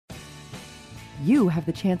you have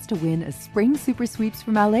the chance to win a spring super sweeps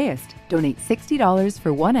from LAist. Donate $60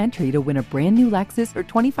 for one entry to win a brand new Lexus or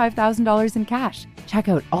 $25,000 in cash. Check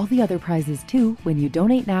out all the other prizes too when you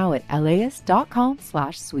donate now at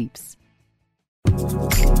laist.com/sweeps.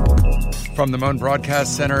 From the Moan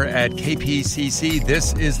Broadcast Center at KPCC,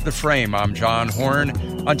 this is The Frame. I'm John Horn.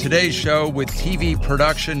 On today's show, with TV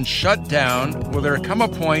production shut down, will there come a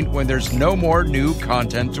point when there's no more new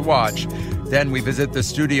content to watch? Then we visit the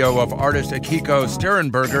studio of artist Akiko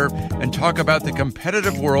Stehrenberger and talk about the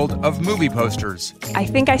competitive world of movie posters. I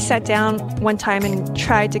think I sat down one time and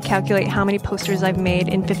tried to calculate how many posters I've made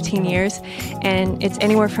in 15 years, and it's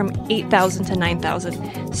anywhere from 8,000 to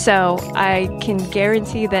 9,000. So I can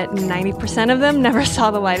guarantee that 90% of them never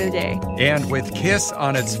saw the light of day. And with Kiss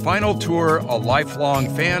on its final tour, a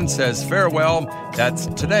lifelong fan says farewell. That's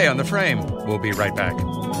today on The Frame. We'll be right back.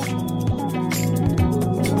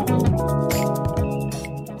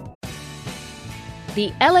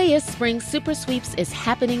 The LAist Spring Super Sweeps is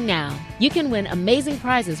happening now. You can win amazing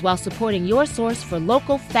prizes while supporting your source for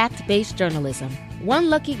local fact-based journalism. One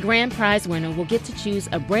lucky grand prize winner will get to choose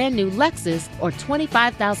a brand new Lexus or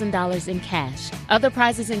 $25,000 in cash. Other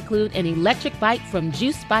prizes include an electric bike from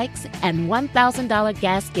Juice Bikes and $1,000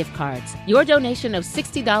 gas gift cards. Your donation of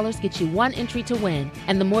 $60 gets you one entry to win,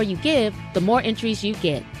 and the more you give, the more entries you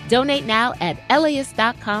get. Donate now at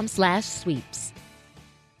laist.com/sweeps.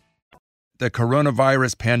 The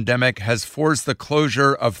coronavirus pandemic has forced the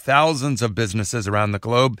closure of thousands of businesses around the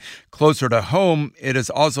globe. Closer to home, it has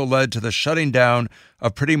also led to the shutting down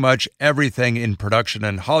of pretty much everything in production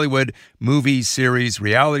in Hollywood: movies, series,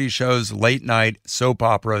 reality shows, late night, soap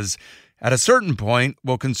operas. At a certain point,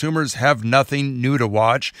 will consumers have nothing new to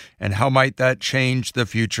watch? And how might that change the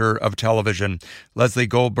future of television? Leslie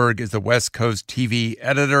Goldberg is the West Coast TV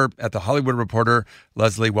editor at The Hollywood Reporter.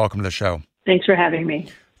 Leslie, welcome to the show. Thanks for having me.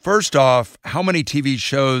 First off, how many TV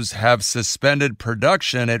shows have suspended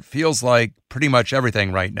production? It feels like pretty much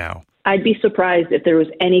everything right now. I'd be surprised if there was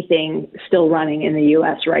anything still running in the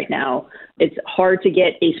U.S. right now. It's hard to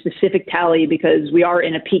get a specific tally because we are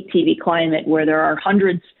in a peak TV climate where there are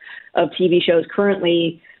hundreds of TV shows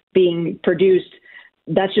currently being produced.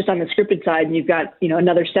 That's just on the scripted side. And you've got,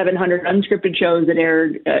 another 700 unscripted shows that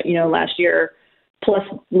aired, last year, plus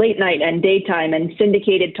late night and daytime and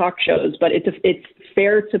syndicated talk shows. But it's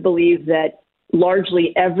fair to believe that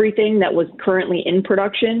largely everything that was currently in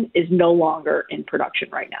production is no longer in production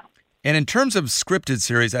right now. And in terms of scripted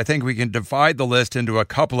series, I think we can divide the list into a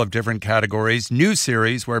couple of different categories. New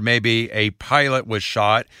series, where maybe a pilot was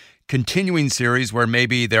shot. Continuing series, where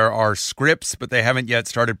maybe there are scripts, but they haven't yet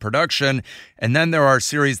started production. And then there are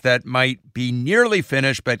series that might be nearly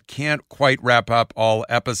finished, but can't quite wrap up all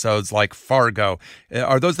episodes, like Fargo.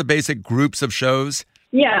 Are those the basic groups of shows?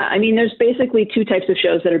 Yeah, there's basically two types of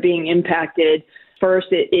shows that are being impacted. First,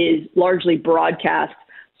 it is largely broadcast.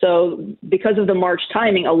 So because of the March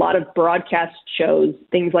timing, a lot of broadcast shows,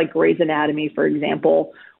 things like Grey's Anatomy, for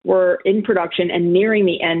example, were in production and nearing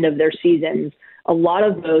the end of their seasons. A lot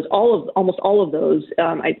of those, almost all of those,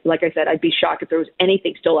 like I said, I'd be shocked if there was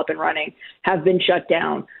anything still up and running, have been shut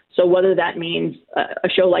down. So whether that means a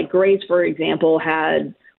show like Grey's, for example,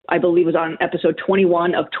 had, I believe, was on episode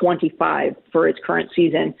 21 of 25 for its current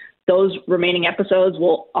season. Those remaining episodes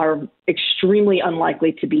are extremely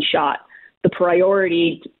unlikely to be shot. The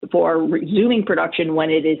priority for resuming production when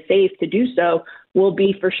it is safe to do so will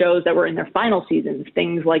be for shows that were in their final seasons,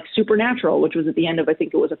 things like Supernatural, which was at the end of, I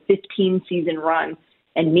think it was a 15-season run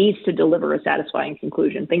and needs to deliver a satisfying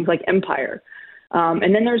conclusion, things like Empire.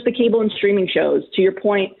 And then there's the cable and streaming shows. To your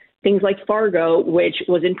point, things like Fargo, which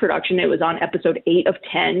was in production. It was on episode 8 of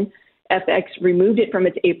 10. FX removed it from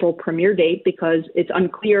its April premiere date because it's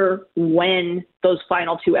unclear when those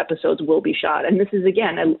final 2 episodes will be shot. And this is,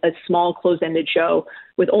 again, a small closed-ended show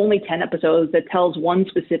with only 10 episodes that tells one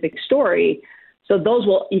specific story. So those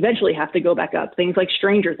will eventually have to go back up. Things like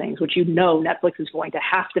Stranger Things, which Netflix is going to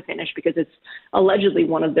have to finish because it's allegedly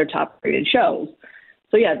one of their top-rated shows.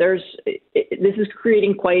 So yeah, this is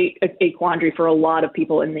creating quite a quandary for a lot of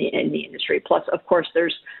people in the industry. Plus, of course,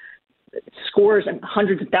 there's scores and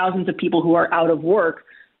hundreds of thousands of people who are out of work: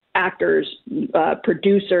 actors,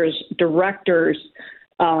 producers, directors,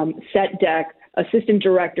 set deck, assistant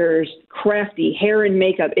directors, crafty, hair and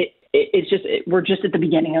makeup. We're just at the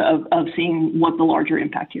beginning of seeing what the larger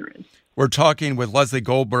impact here is. We're talking with Leslie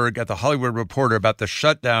Goldberg at The Hollywood Reporter about the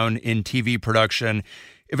shutdown in TV production.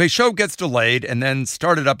 If a show gets delayed and then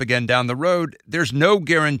started up again down the road, there's no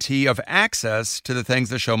guarantee of access to the things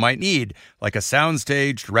the show might need, like a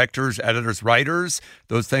soundstage, directors, editors, writers.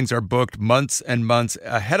 Those things are booked months and months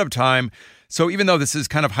ahead of time. So even though this is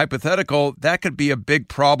kind of hypothetical, that could be a big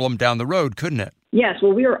problem down the road, couldn't it? Yes,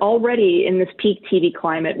 well, we are already in this peak TV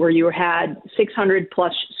climate where you had 600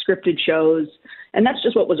 plus scripted shows, and that's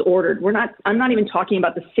just what was ordered. I'm not even talking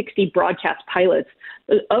about the 60 broadcast pilots.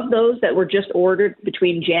 Of those that were just ordered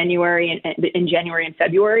between January and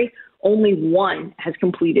February, only one has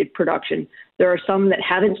completed production. There are some that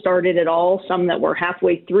haven't started at all, some that were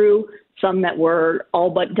halfway through, some that were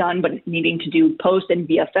all but done but needing to do post and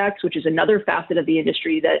VFX, which is another facet of the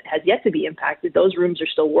industry that has yet to be impacted. Those rooms are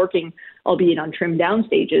still working, albeit on trimmed down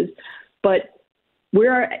stages. But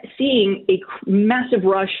we're seeing a massive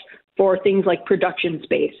rush for things like production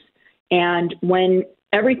space. And when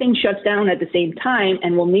everything shuts down at the same time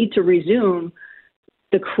and will need to resume,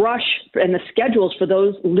 the crush and the schedules for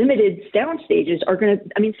those limited sound stages are going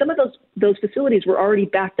to, some of those facilities were already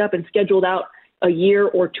backed up and scheduled out a year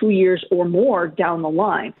or 2 years or more down the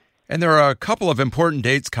line. And there are a couple of important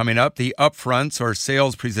dates coming up: the upfronts, or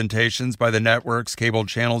sales presentations by the networks, cable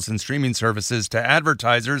channels, and streaming services to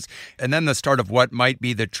advertisers, and then the start of what might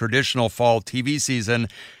be the traditional fall TV season.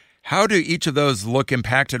 How do each of those look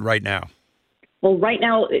impacted right now? Well, right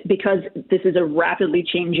now, because this is a rapidly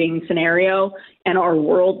changing scenario and our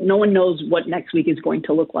world, no one knows what next week is going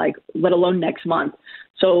to look like, let alone next month.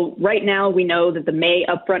 So right now, we know that the May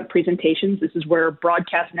upfront presentations, this is where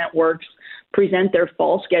broadcast networks present their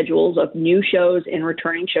fall schedules of new shows and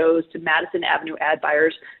returning shows to Madison Avenue ad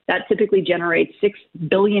buyers. That typically generates $6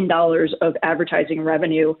 billion of advertising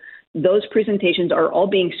revenue. Those presentations are all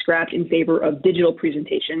being scrapped in favor of digital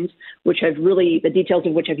presentations, which have really, the details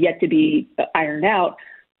of which have yet to be ironed out.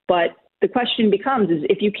 But the question becomes is,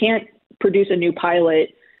 if you can't produce a new pilot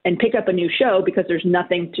and pick up a new show because there's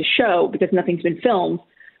nothing to show, because nothing's been filmed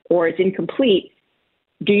or it's incomplete,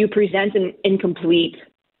 do you present an incomplete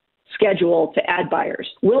schedule to ad buyers?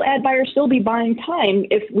 Will ad buyers still be buying time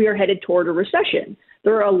if we are headed toward a recession?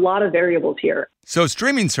 There are a lot of variables here. So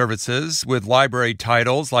streaming services with library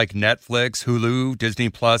titles like Netflix, Hulu, Disney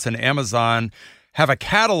Plus, and Amazon have a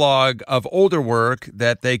catalog of older work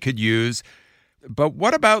that they could use. But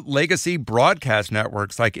what about legacy broadcast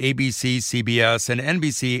networks like ABC, CBS, and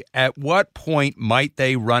NBC? At what point might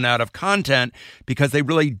they run out of content because they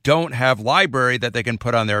really don't have library that they can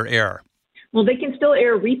put on their air? Well, they can still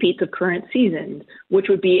air repeats of current seasons, which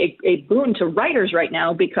would be a boon to writers right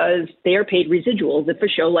now because they are paid residuals if a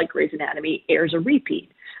show like Grey's Anatomy airs a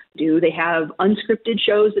repeat. Do they have unscripted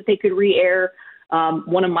shows that they could re-air?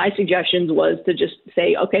 One of my suggestions was to just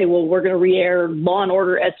say, okay, well, we're going to re-air Law and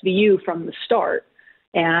Order SVU from the start,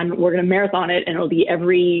 and we're going to marathon it, and it'll be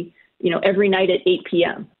every night at 8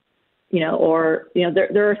 p.m. There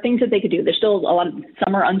are things that they could do. There's still a lot of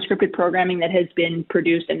summer unscripted programming that has been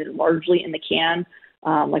produced and is largely in the can,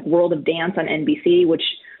 like World of Dance on NBC, which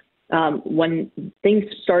when things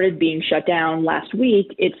started being shut down last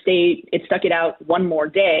week, it stuck it out one more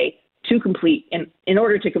day to complete in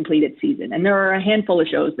order to complete its season. And there are a handful of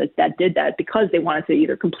shows that did that because they wanted to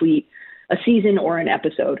either complete a season or an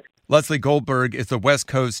episode. Leslie Goldberg is the West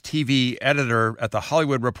Coast TV editor at The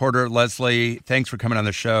Hollywood Reporter. Leslie, thanks for coming on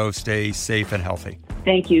the show. Stay safe and healthy.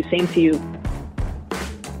 Thank you. Same to you.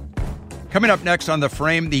 Coming up next on The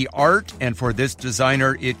Frame, the art. And for this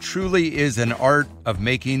designer, it truly is an art of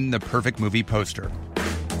making the perfect movie poster.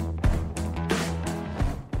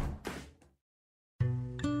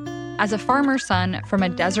 As a farmer's son from a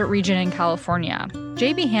desert region in California,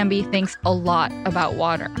 J.B. Hamby thinks a lot about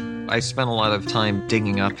water. I spent a lot of time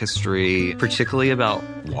digging up history, particularly about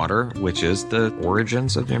water, which is the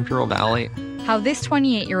origins of the Imperial Valley. How this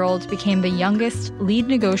 28-year-old became the youngest lead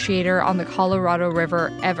negotiator on the Colorado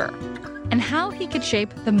River ever. And how he could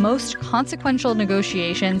shape the most consequential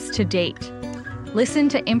negotiations to date. Listen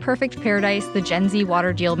to Imperfect Paradise, the Gen Z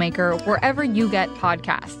water dealmaker, wherever you get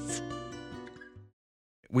podcasts.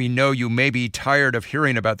 We know you may be tired of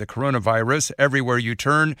hearing about the coronavirus everywhere you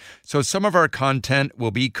turn, so some of our content will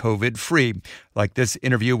be COVID-free, like this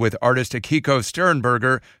interview with artist Akiko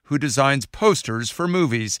Stehrenberger, who designs posters for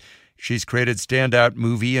movies. She's created standout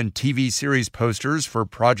movie and TV series posters for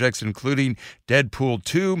projects including Deadpool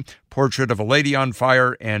 2, Portrait of a Lady on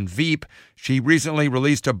Fire, and Veep. She recently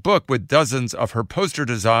released a book with dozens of her poster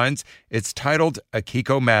designs. It's titled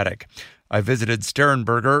Akiko-matic. I visited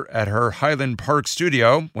Stehrenberger at her Highland Park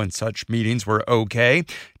studio, when such meetings were okay,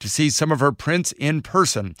 to see some of her prints in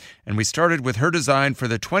person. And we started with her design for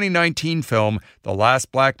the 2019 film, The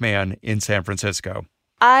Last Black Man in San Francisco.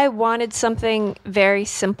 I wanted something very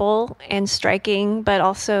simple and striking, but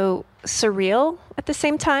also surreal at the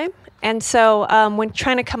same time. And so when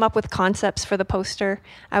trying to come up with concepts for the poster,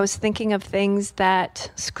 I was thinking of things that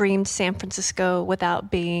screamed San Francisco without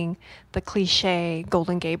being the cliche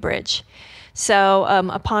Golden Gate Bridge. So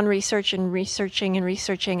upon researching,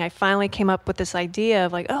 I finally came up with this idea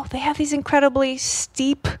of like, oh, they have these incredibly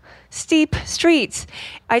steep streets.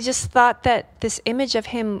 I just thought that this image of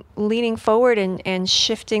him leaning forward and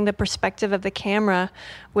shifting the perspective of the camera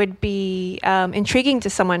would be intriguing to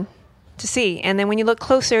someone to see. And then when you look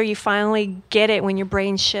closer, you finally get it when your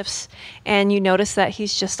brain shifts and you notice that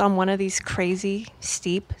he's just on one of these crazy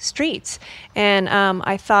steep streets. And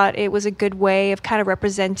I thought it was a good way of kind of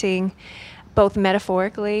representing both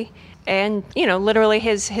metaphorically and, literally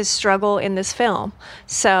his struggle in this film.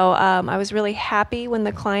 So I was really happy when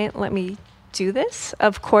the client let me do this.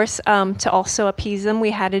 Of course, to also appease them,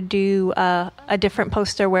 we had to do a different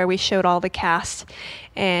poster where we showed all the cast,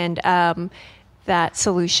 and that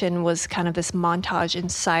solution was kind of this montage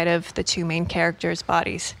inside of the two main characters'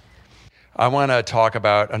 bodies. I want to talk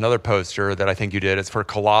about another poster that I think you did. It's for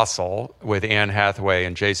Colossal with Anne Hathaway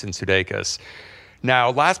and Jason Sudeikis.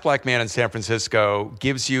 Now, Last Black Man in San Francisco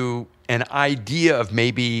gives you an idea of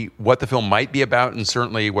maybe what the film might be about and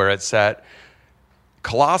certainly where it's set.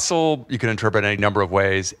 Colossal, you can interpret any number of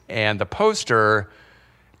ways, and the poster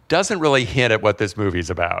doesn't really hint at what this movie's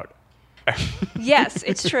about. Yes,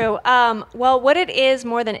 it's true. Well, what it is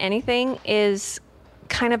more than anything is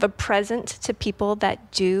kind of a present to people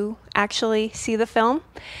that do actually see the film,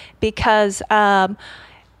 because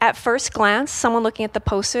at first glance, someone looking at the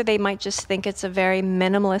poster, they might just think it's a very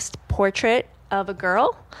minimalist portrait of a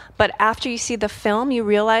girl. But after you see the film, you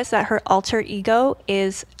realize that her alter ego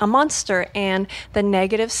is a monster, and the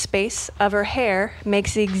negative space of her hair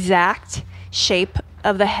makes the exact shape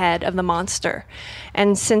of the head of the monster.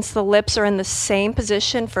 And since the lips are in the same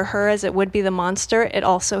position for her as it would be the monster, it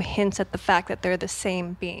also hints at the fact that they're the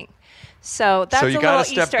same being. So that's you got to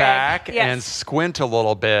step Easter back egg. Yes. and squint a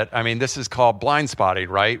little bit. I mean, this is called blind spotting,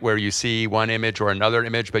 right? Where you see one image or another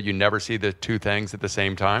image, but you never see the two things at the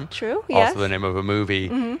same time. True, yes. Also the name of a movie.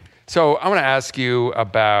 Mm-hmm. So I want to ask you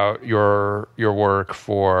about your work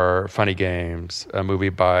for Funny Games, a movie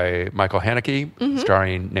by Michael Haneke, mm-hmm.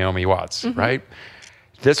 starring Naomi Watts, mm-hmm. right?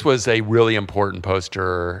 This was a really important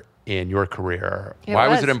poster in your career. Why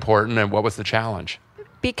was it important, and what was the challenge?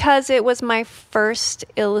 Because it was my first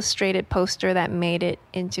illustrated poster that made it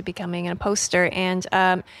into becoming a poster. And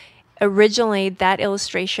originally, that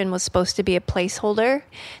illustration was supposed to be a placeholder,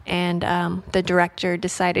 and the director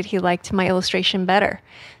decided he liked my illustration better.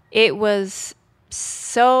 It was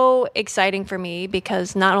so exciting for me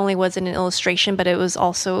because not only was it an illustration, but it was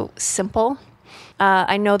also simple.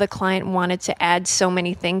 I know the client wanted to add so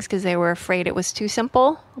many things because they were afraid it was too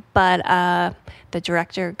simple, but the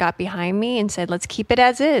director got behind me and said, let's keep it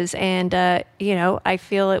as is. And, I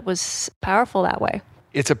feel it was powerful that way.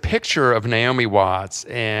 It's a picture of Naomi Watts,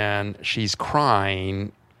 and she's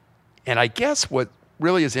crying. And I guess what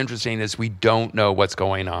really is interesting is we don't know what's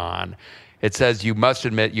going on. It says, you must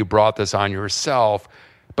admit you brought this on yourself,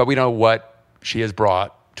 but we don't know what she has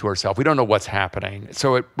brought to herself. We don't know what's happening.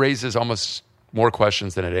 So it raises almost more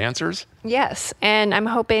questions than it answers. Yes, and I'm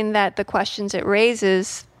hoping that the questions it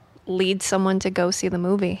raises lead someone to go see the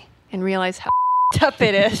movie and realize how up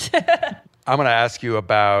it is. I'm going to ask you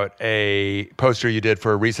about a poster you did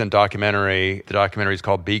for a recent documentary. The documentary is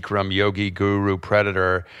called Bikram, Yogi Guru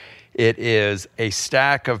Predator. It is a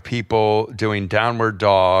stack of people doing downward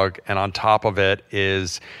dog, and on top of it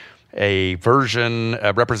is a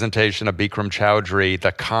representation of Bikram Choudhury,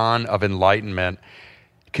 the Khan of Enlightenment.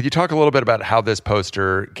 Could you talk a little bit about how this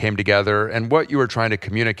poster came together and what you were trying to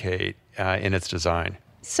communicate in its design?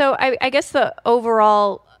 So I guess the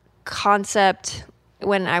overall concept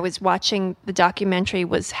when I was watching the documentary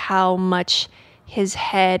was how much his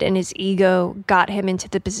head and his ego got him into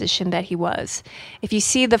the position that he was. If you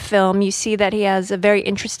see the film, you see that he has a very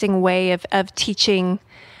interesting way of teaching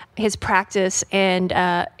his practice, and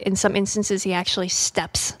in some instances he actually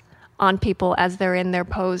steps on people as they're in their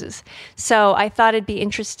poses. So I thought it'd be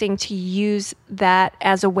interesting to use that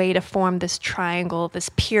as a way to form this triangle, this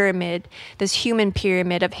pyramid, this human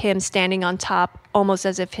pyramid of him standing on top, almost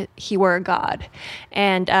as if he were a god.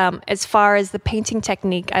 And as far as the painting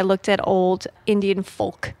technique, I looked at old Indian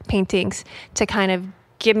folk paintings to kind of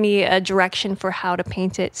give me a direction for how to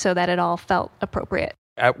paint it so that it all felt appropriate.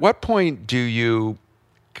 At what point do you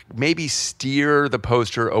maybe steer the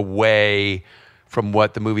poster away from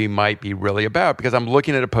what the movie might be really about? Because I'm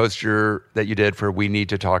looking at a poster that you did for We Need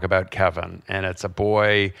to Talk About Kevin, and it's a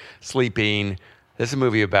boy sleeping. This is a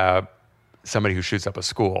movie about somebody who shoots up a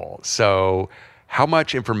school. So how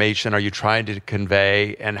much information are you trying to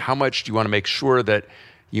convey, and how much do you want to make sure that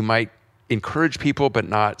you might encourage people but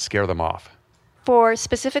not scare them off? For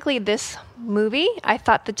specifically this movie, I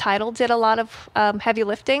thought the title did a lot of heavy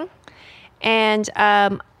lifting. And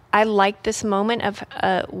I like this moment of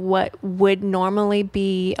what would normally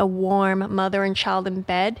be a warm mother and child in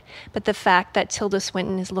bed, but the fact that Tilda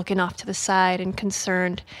Swinton is looking off to the side and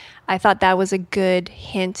concerned, I thought that was a good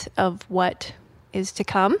hint of what is to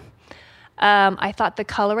come. I thought the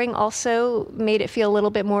coloring also made it feel a little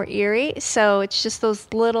bit more eerie, so it's just those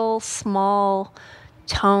little small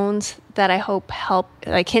tones that I hope help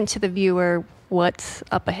hint to the viewer what's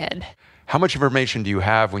up ahead. How much information do you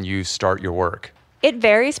have when you start your work? It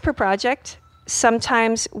varies per project.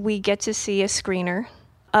 Sometimes we get to see a screener.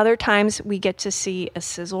 Other times we get to see a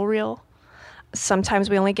sizzle reel. Sometimes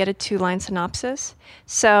we only get a 2-line synopsis.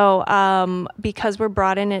 So because we're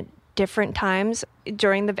brought in at different times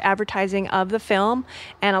during the advertising of the film,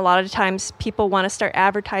 and a lot of times people want to start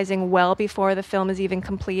advertising well before the film is even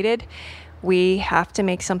completed, we have to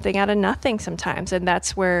make something out of nothing sometimes, and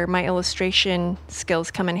that's where my illustration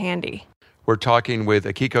skills come in handy. We're talking with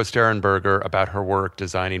Akiko Stehrenberger about her work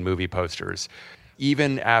designing movie posters.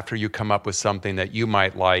 Even after you come up with something that you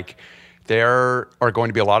might like, there are going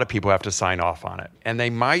to be a lot of people who have to sign off on it. And they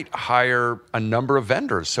might hire a number of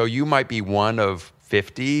vendors. So you might be one of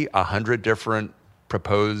 50, 100 different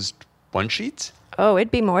proposed one-sheets? Oh, it'd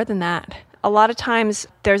be more than that. A lot of times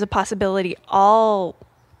there's a possibility all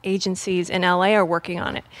agencies in LA are working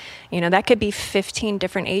on it. That could be 15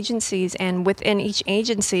 different agencies, and within each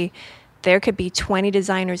agency, there could be 20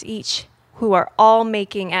 designers each who are all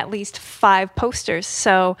making at least 5 posters.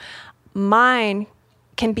 So mine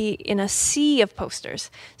can be in a sea of posters.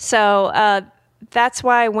 So that's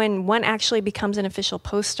why when one actually becomes an official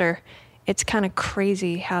poster, it's kind of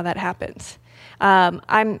crazy how that happens. When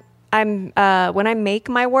I make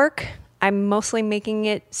my work, I'm mostly making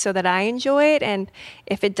it so that I enjoy it. And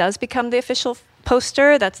if it does become the official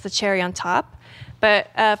poster, that's the cherry on top.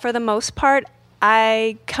 But for the most part,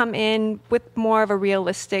 I come in with more of a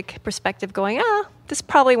realistic perspective going, this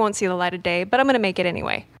probably won't see the light of day, but I'm going to make it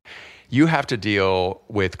anyway. You have to deal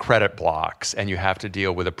with credit blocks, and you have to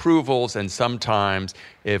deal with approvals, and sometimes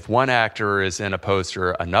if one actor is in a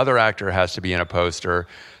poster, another actor has to be in a poster.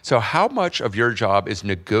 So how much of your job is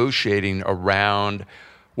negotiating around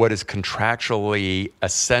what is contractually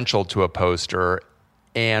essential to a poster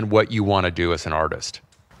and what you want to do as an artist?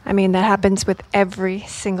 I mean, that happens with every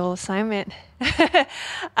single assignment.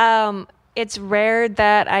 It's rare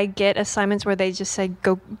that I get assignments where they just say,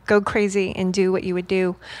 go crazy and do what you would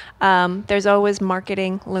do. There's always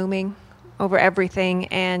marketing looming over everything.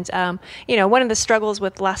 And, one of the struggles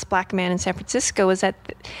with Last Black Man in San Francisco is that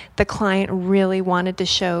the client really wanted to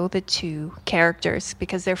show the 2 characters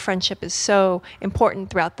because their friendship is so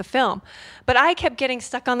important throughout the film. But I kept getting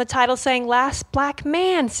stuck on the title saying Last Black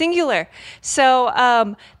Man, singular.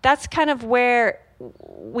 So that's kind of where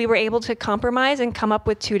we were able to compromise and come up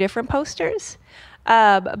with 2 different posters.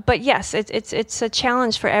 But yes, it's a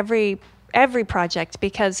challenge for every project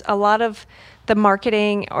because a lot of the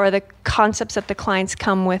marketing or the concepts that the clients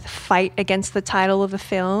come with fight against the title of the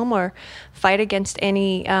film or fight against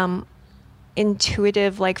any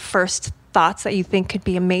intuitive first thoughts that you think could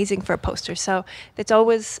be amazing for a poster. So it's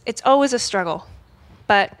always a struggle.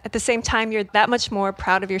 But at the same time, you're that much more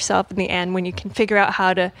proud of yourself in the end when you can figure out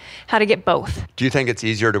how to get both. Do you think it's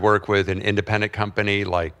easier to work with an independent company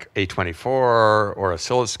like A24 or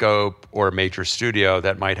Oscilloscope or a major studio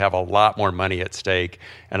that might have a lot more money at stake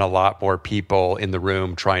and a lot more people in the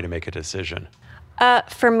room trying to make a decision?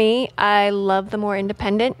 For me, I love the more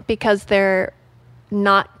independent because they're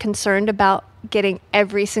not concerned about getting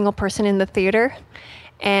every single person in the theater,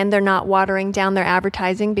 and they're not watering down their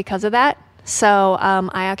advertising because of that. So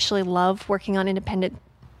I actually love working on independent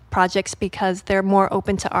projects because they're more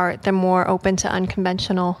open to art. They're more open to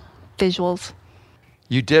unconventional visuals.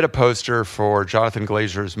 You did a poster for Jonathan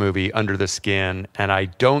Glazer's movie Under the Skin, and I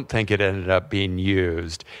don't think it ended up being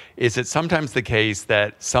used. Is it sometimes the case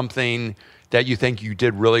that something that you think you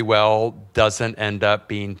did really well doesn't end up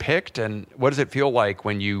being picked? And what does it feel like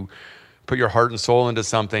when you put your heart and soul into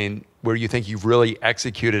something where you think you've really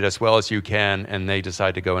executed as well as you can and they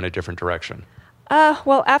decide to go in a different direction?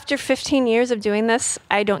 Well, after 15 years of doing this,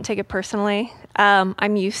 I don't take it personally.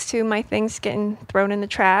 I'm used to my things getting thrown in the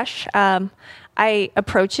trash. I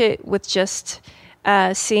approach it with just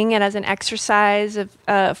seeing it as an exercise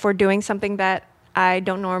for doing something that I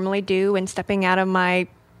don't normally do and stepping out of my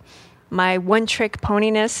one-trick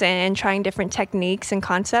poniness and trying different techniques and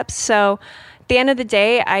concepts. So at the end of the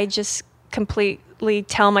day, I just completely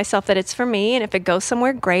tell myself that it's for me, and if it goes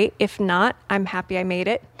somewhere, great. If not, I'm happy I made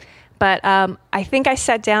it. But I think I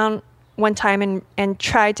sat down one time and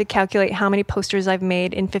tried to calculate how many posters I've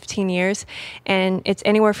made in 15 years, and it's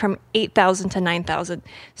anywhere from 8,000 to 9,000.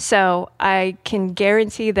 So I can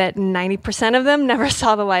guarantee that 90% of them never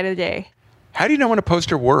saw the light of day. How do you know when a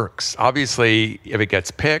poster works? Obviously, if it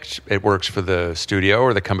gets picked, it works for the studio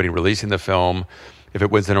or the company releasing the film. If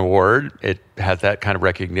it wins an award, it has that kind of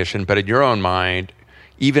recognition. But in your own mind,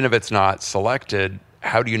 even if it's not selected,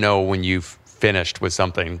 how do you know when you've finished with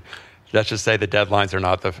something? Let's just say the deadlines are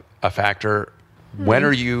not a factor. When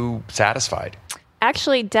are you satisfied?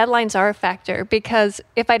 Actually, deadlines are a factor because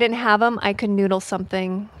if I didn't have them, I could noodle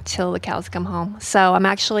something till the cows come home. So I'm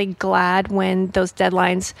actually glad when those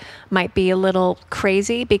deadlines might be a little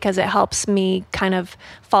crazy because it helps me kind of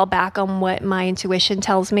fall back on what my intuition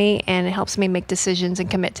tells me, and it helps me make decisions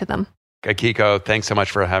and commit to them. Akiko, thanks so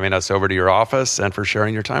much for having us over to your office and for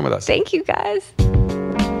sharing your time with us. Thank you, guys.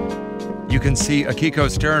 You can see Akiko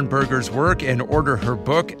Stehrenberger's work and order her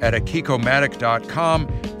book at akikomatic.com.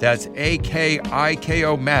 That's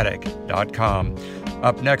AKIKOmatic.com.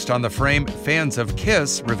 Up next on The Frame, fans of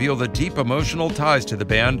Kiss reveal the deep emotional ties to the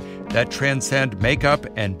band that transcend makeup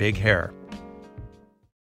and big hair.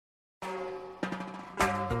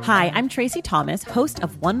 Hi, I'm Tracy Thomas, host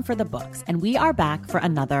of One for the Books, and we are back for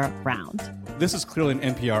another round. This is clearly an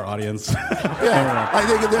NPR audience. Yeah, I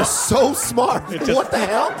think they're so smart. What the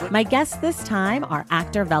hell? My guests this time are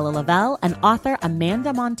actor Vella Lavelle and author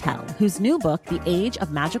Amanda Montell, whose new book, The Age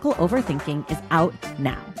of Magical Overthinking, is out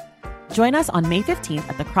now. Join us on May 15th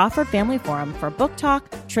at the Crawford Family Forum for book talk,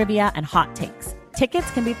 trivia, and hot takes.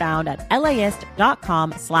 Tickets can be found at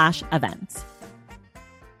laist.com/events.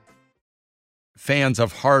 Fans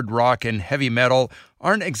of hard rock and heavy metal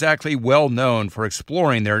aren't exactly well known for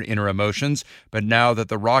exploring their inner emotions, but now that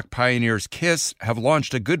the rock pioneers Kiss have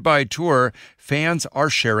launched a goodbye tour, fans are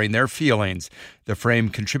sharing their feelings. The Frame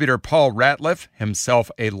contributor Paul Ratliff, himself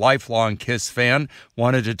a lifelong Kiss fan,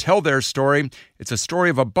 wanted to tell their story. It's a story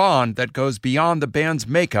of a bond that goes beyond the band's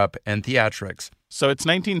makeup and theatrics. So it's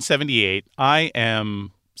 1978. I am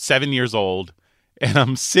 7 years old. And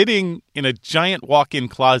I'm sitting in a giant walk-in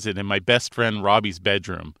closet in my best friend Robbie's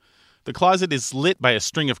bedroom. The closet is lit by a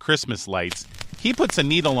string of Christmas lights. He puts a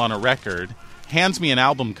needle on a record, hands me an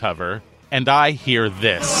album cover, and I hear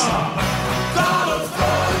this.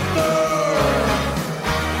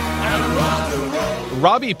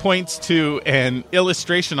 Robbie points to an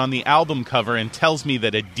illustration on the album cover and tells me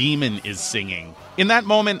that a demon is singing. In that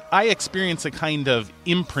moment, I experience a kind of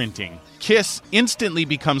imprinting. Kiss instantly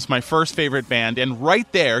becomes my first favorite band, and right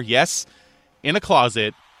there, yes, in a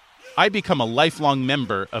closet, I become a lifelong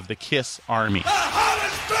member of the Kiss Army. The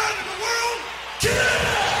hottest band in the world, Kiss!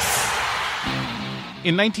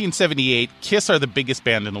 In 1978, Kiss are the biggest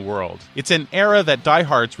band in the world. It's an era that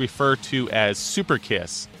diehards refer to as Super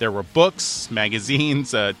Kiss. There were books,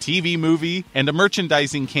 magazines, a TV movie, and a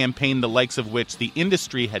merchandising campaign the likes of which the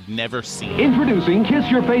industry had never seen. Introducing Kiss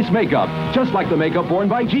Your Face Makeup, just like the makeup worn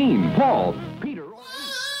by Gene, Paul, Peter.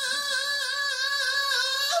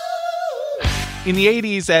 In the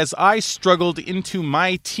 80s, as I struggled into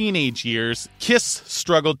my teenage years, Kiss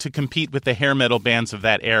struggled to compete with the hair metal bands of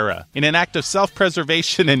that era. In an act of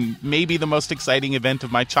self-preservation and maybe the most exciting event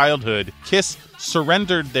of my childhood, Kiss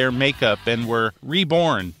surrendered their makeup and were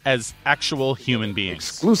reborn as actual human beings.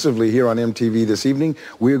 Exclusively here on MTV this evening,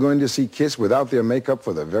 we are going to see Kiss without their makeup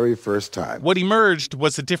for the very first time. What emerged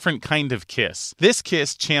was a different kind of Kiss. This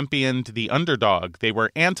Kiss championed the underdog. They were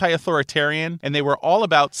anti-authoritarian, and they were all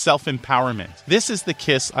about self-empowerment. This is the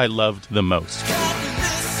Kiss I loved the most.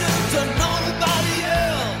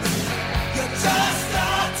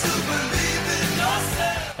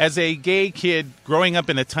 As a gay kid growing up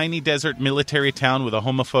in a tiny desert military town with a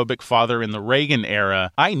homophobic father in the Reagan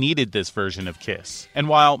era, I needed this version of Kiss. And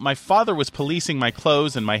while my father was policing my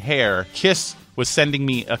clothes and my hair, Kiss was sending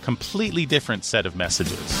me a completely different set of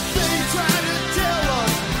messages.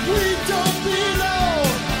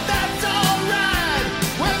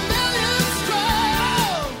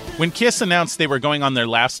 When Kiss announced they were going on their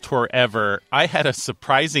last tour ever, I had a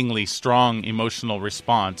surprisingly strong emotional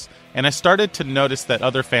response, and I started to notice that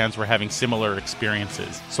other fans were having similar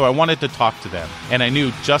experiences. So I wanted to talk to them, and I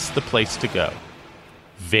knew just the place to go: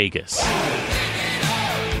 Vegas.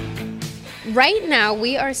 Right now,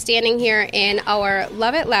 we are standing here in our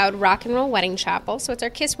Love It Loud Rock and Roll Wedding Chapel. So it's our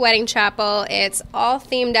Kiss Wedding Chapel. It's all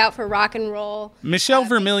themed out for rock and roll. Michelle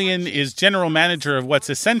Vermillion is general manager of what's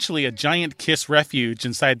essentially a giant Kiss refuge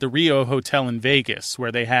inside the Rio Hotel in Vegas,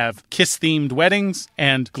 where they have Kiss-themed weddings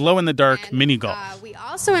and glow-in-the-dark mini-golf. We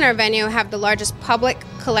also, in our venue, have the largest public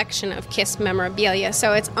collection of Kiss memorabilia.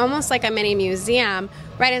 So it's almost like a mini museum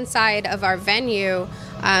right inside of our venue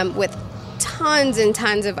with tons and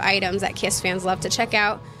tons of items that Kiss fans love to check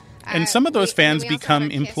out. And some of those fans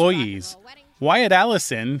become employees. Wyatt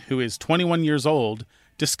Allison, who is 21 years old,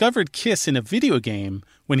 discovered Kiss in a video game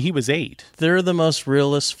when he was 8. They're the most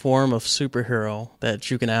realist form of superhero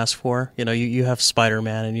that you can ask for. You know, you have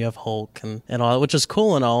Spider-Man and you have Hulk and all, which is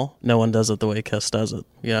cool and all. No one does it the way Kiss does it.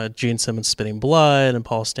 You know, Gene Simmons spitting blood and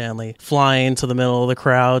Paul Stanley flying to the middle of the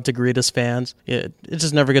crowd to greet his fans. It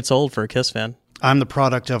just never gets old for a Kiss fan. I'm the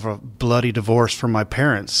product of a bloody divorce from my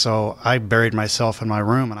parents, so I buried myself in my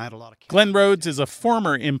room, and I had a lot of... Glenn Rhodes is a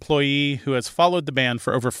former employee who has followed the band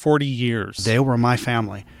for over 40 years. They were my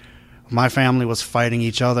family. My family was fighting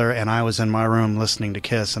each other, and I was in my room listening to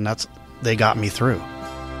Kiss, and they got me through.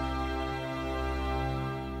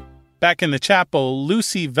 Back in the chapel,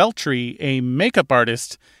 Lucy Veltri, a makeup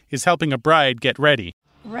artist, is helping a bride get ready.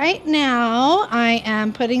 Right now, I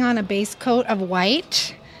am putting on a base coat of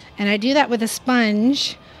white, and I do that with a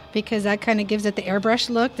sponge because that kind of gives it the airbrush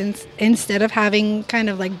look instead of having kind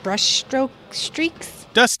of like brush stroke streaks.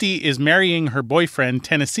 Dusty is marrying her boyfriend,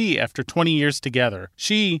 Tennessee, after 20 years together.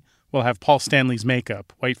 She will have Paul Stanley's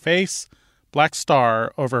makeup, white face, black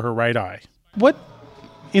star over her right eye. What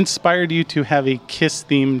inspired you to have a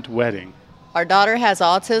Kiss-themed wedding? Our daughter has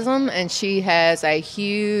autism, and she has a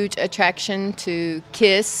huge attraction to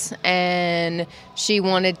Kiss, and she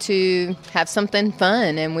wanted to have something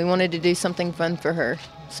fun, and we wanted to do something fun for her.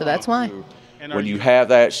 So that's why. When you have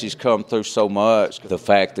that, she's come through so much. The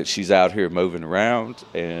fact that she's out here moving around,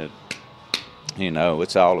 and, you know,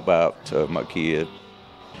 it's all about my kid.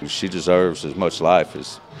 She deserves as much life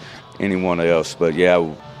as anyone else. But,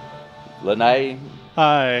 yeah, Lene.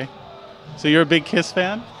 Hi. So you're a big Kiss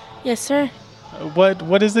fan? Yes, sir.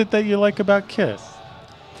 What is it that you like about Kiss?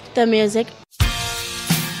 The music.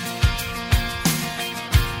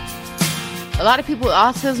 A lot of people with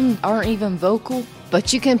autism aren't even vocal,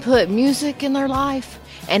 but you can put music in their life,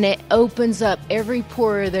 and it opens up every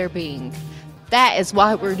pore of their being. That is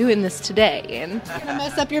why we're doing this today. And you're gonna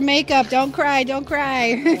mess up your makeup. Don't cry. Don't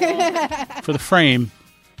cry. For The Frame,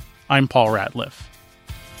 I'm Paul Ratliff.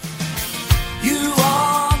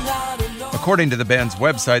 According to the band's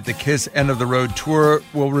website, the Kiss End of the Road tour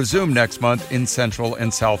will resume next month in Central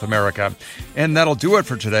and South America. And that'll do it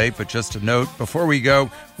for today. But just a note, before we go,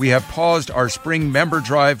 we have paused our spring member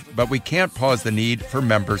drive, but we can't pause the need for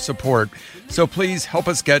member support. So please help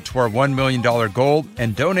us get to our $1 million goal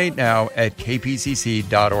and donate now at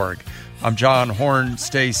kpcc.org. I'm John Horn.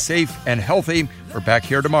 Stay safe and healthy. We're back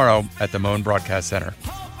here tomorrow at the Moan Broadcast Center.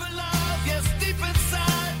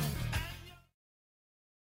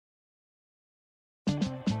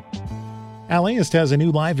 LAist has a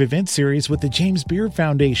new live event series with the James Beard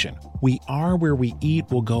Foundation. We Are Where We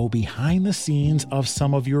Eat will go behind the scenes of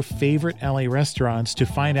some of your favorite LA restaurants to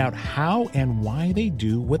find out how and why they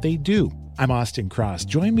do what they do. I'm Austin Cross.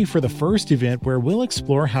 Join me for the first event where we'll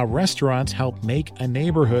explore how restaurants help make a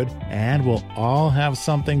neighborhood, and we'll all have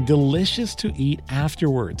something delicious to eat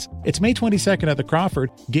afterwards. It's May 22nd at the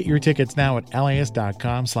Crawford. Get your tickets now at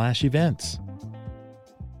laist.com/events.